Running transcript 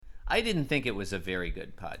I didn't think it was a very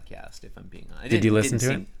good podcast, if I'm being honest. Did you listen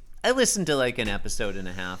to it? I listened to like an episode and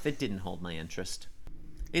a half. It didn't hold my interest.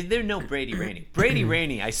 There's no Brady Rainey. Brady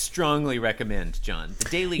Rainey, I strongly recommend, John. The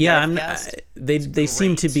Daily Garfcast. They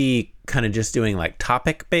seem to be kind of just doing like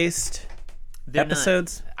topic-based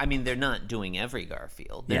episodes. They're not doing every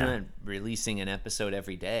Garfield. They're not releasing an episode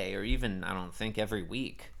every day, or even, I don't think, every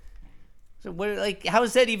week. So how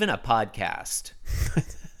is that even a podcast?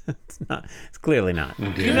 It's clearly not.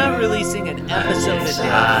 You're not releasing an episode a day.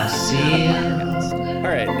 All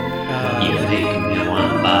right. You make me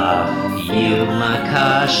want bath. Yield my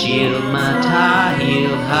car, shield my tie,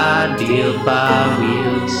 heel, high deal, bar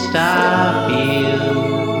wheel, stop you.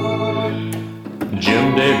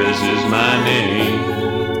 Jim Davis is my name.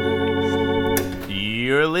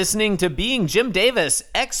 You're listening to Being Jim Davis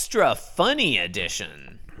Extra Funny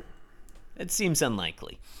Edition. It seems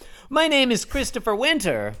unlikely. My name is Christopher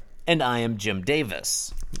Winter, and I am Jim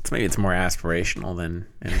Davis. Maybe it's more aspirational than...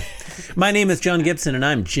 My name is John Gibson, and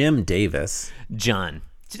I'm Jim Davis. John,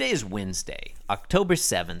 today is Wednesday, October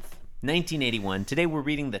 7th, 1981. Today we're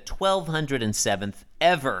reading the 1207th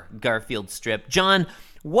ever Garfield strip. John,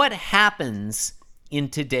 what happens in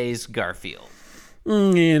today's Garfield?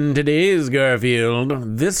 In today's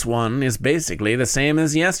Garfield, this one is basically the same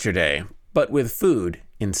as yesterday, but with food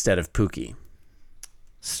instead of Pookie.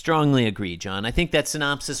 Strongly agree, John. I think that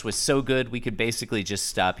synopsis was so good we could basically just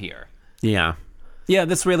stop here. Yeah. Yeah,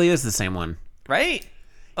 this really is the same one. Right?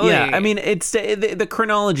 Oh, yeah, I mean, it's the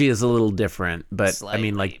chronology is a little different, but Slightly, I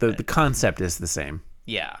mean, like the concept is the same.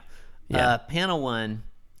 Yeah. Yeah. Panel 1,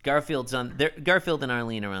 Garfield and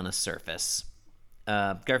Arlene are on a surface.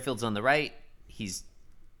 Garfield's on the right. He's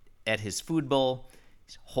at his food bowl.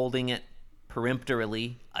 He's holding it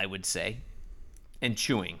peremptorily, I would say, and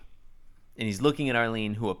chewing. And he's looking at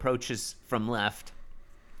Arlene, who approaches from left,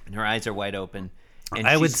 and her eyes are wide open. And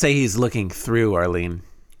I would say he's looking through Arlene.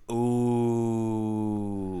 Ooh,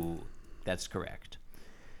 that's correct.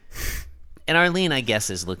 And Arlene, I guess,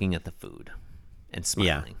 is looking at the food and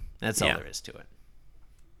smiling. Yeah. That's all there is to it.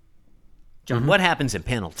 John, what happens in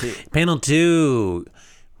panel 2? Panel 2.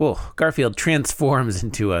 Whoa, Garfield transforms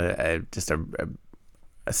into a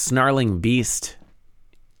snarling beast.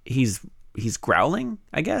 He's growling,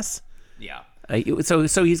 I guess. Yeah.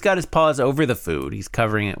 So he's got his paws over the food. He's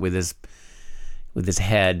covering it with his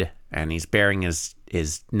head, and he's baring his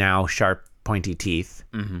now sharp, pointy teeth.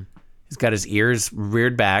 Mm-hmm. He's got his ears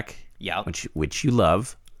reared back. Yeah. Which you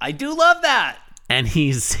love. I do love that. And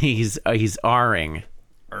he's R-ing.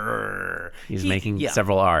 He's making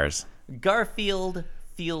several R's. Garfield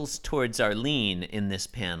feels towards Arlene in this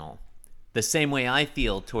panel the same way I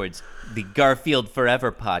feel towards the Garfield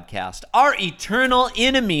Forever podcast, our eternal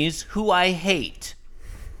enemies who I hate.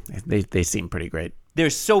 They seem pretty great. They're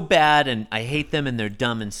so bad, and I hate them, and they're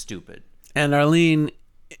dumb and stupid. And Arlene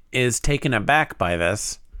is taken aback by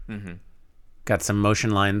this. Mm-hmm. Got some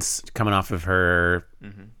motion lines coming off of her,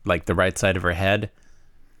 like the right side of her head.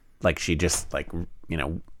 Like she just,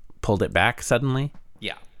 pulled it back suddenly.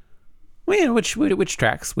 Yeah. Well, yeah, which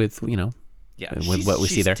tracks with, with what we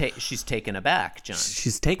see there. She's taken aback, John.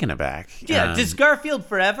 She's taken aback. Yeah, does Garfield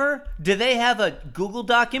Forever, do they have a Google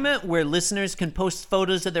document where listeners can post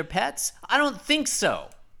photos of their pets? I don't think so,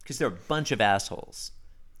 because they're a bunch of assholes.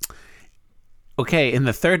 Okay, in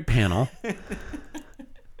the third panel,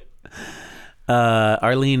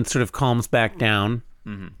 Arlene sort of calms back down,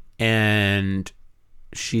 and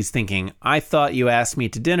she's thinking, I thought you asked me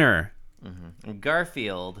to dinner. And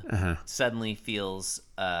Garfield suddenly feels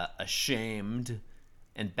ashamed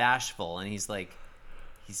and bashful, and he's like,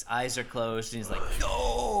 his eyes are closed, and he's like,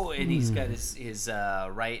 no, and he's got his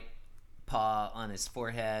right paw on his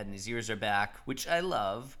forehead, and his ears are back, which I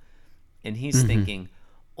love, and he's thinking,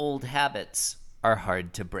 old habits are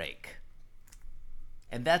hard to break.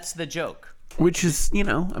 And that's the joke. Which is,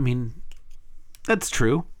 that's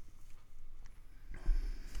true.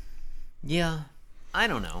 Yeah, I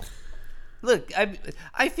don't know. Look,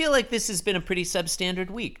 I feel like this has been a pretty substandard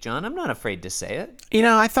week, John. I'm not afraid to say it.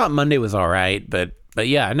 I thought Monday was all right, but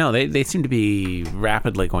yeah, no, they seem to be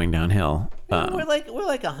rapidly going downhill. We're like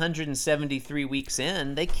 173 weeks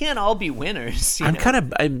in. They can't all be winners. I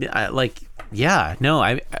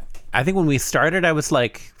think when we started, I was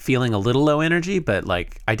like feeling a little low energy, but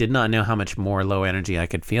like I did not know how much more low energy I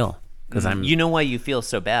could feel. Because you know why you feel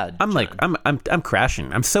so bad, I'm John. like I'm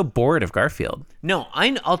crashing. I'm so bored of Garfield. No,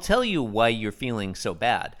 I'll tell you why you're feeling so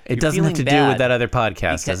bad. It doesn't have to do with that other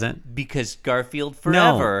podcast, does it? Because Garfield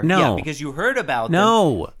Forever. No. Yeah, because you heard about them.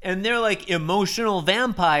 No. And they're like emotional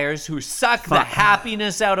vampires who suck the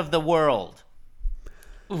happiness out of the world.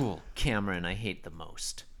 Ooh, Cameron, I hate the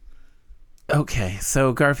most. Okay,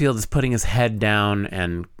 so Garfield is putting his head down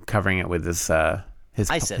and covering it with his I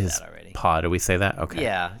said that already. paw. Did we say that? Okay.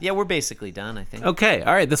 Yeah, we're basically done, I think. Okay,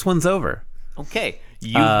 all right, this one's over. Okay,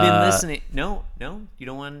 you've been listening. No, you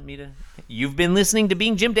don't want me to. You've been listening to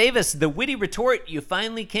Being Jim Davis, the witty retort you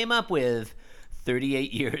finally came up with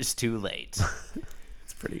 38 years too late.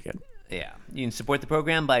 It's pretty good. Yeah, you can support the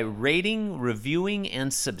program by rating, reviewing,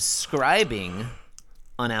 and subscribing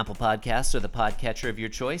on Apple Podcasts or the podcatcher of your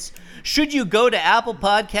choice. Should you go to Apple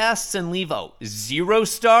Podcasts and leave a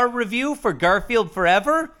 0-star review for Garfield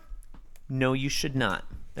Forever? No, you should not.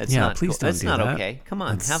 That's not please cool. don't That's do not that. okay. Come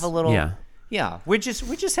on, have a little. Yeah, we're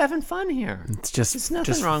just having fun here. It's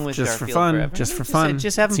nothing wrong with just for Garfield fun. Forever. Just for fun.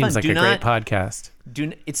 Just having Seems fun. like a great podcast.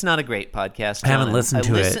 It's not a great podcast. I haven't John. listened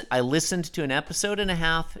to it. I listened to an episode and a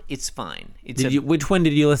half. It's fine. Which one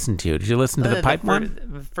did you listen to? Did you listen to the pipe one?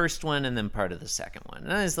 The first one and then part of the second one.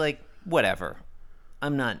 And I was like, whatever.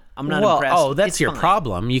 I'm not Well, impressed. that's It's your fine.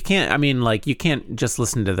 problem. You can't. I mean, like, you can't just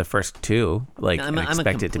listen to the first two, like, I'm and a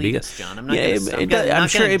expect it to be good. completist, John. I'm not gonna- I'm not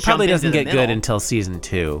sure gonna it probably jump doesn't into the get good middle. until season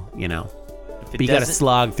 2. You know, If it but you got to doesn't-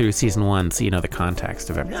 slog through season 1 so you know the context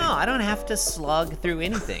of everything. No, I don't have to slog through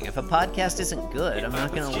anything. If a podcast isn't good, I'm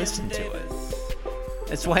not going to listen to it.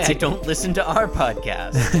 That's why I don't listen to our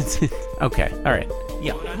podcast. Okay, all right.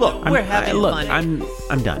 Yeah, look, we're having fun.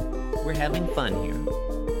 I'm done. We're having fun here.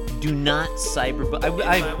 Do not cyberbully.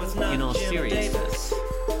 In all seriousness,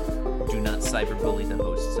 do not cyberbully the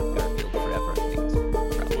hosts of Garfield Forever. I think it's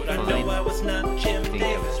probably fine. I think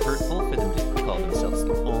it was hurtful for them to call themselves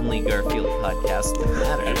the only Garfield podcast that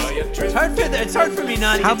matters. It's hard for me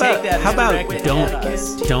not to take that. How as about directly at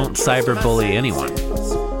us. don't cyberbully anyone?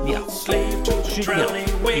 Yeah. If you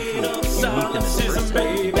meet them in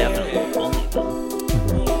person, you definitely bully them.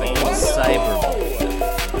 But don't cyberbully them.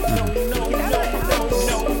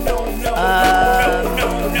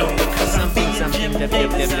 Something,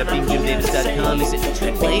 www.beingJimDavis.com. Is it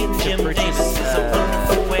too late to purchase Being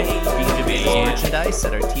Jim Davis merchandise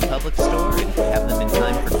at our TeePublic store and have them in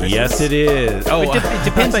time for Christmas? Yes, it is. Oh, It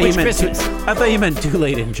depends which Christmas. I thought you meant too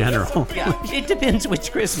late in general. Yeah, it depends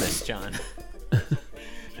which Christmas, John.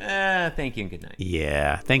 Thank you and good night.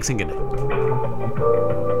 Yeah, thanks and good night.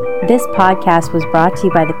 This podcast was brought to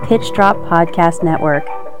you by the Pitch Drop Podcast Network.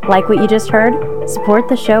 Like what you just heard? Support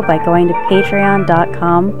the show by going to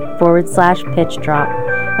patreon.com/pitchdrop.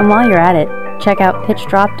 And while you're at it, check out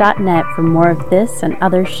pitchdrop.net for more of this and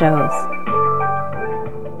other shows.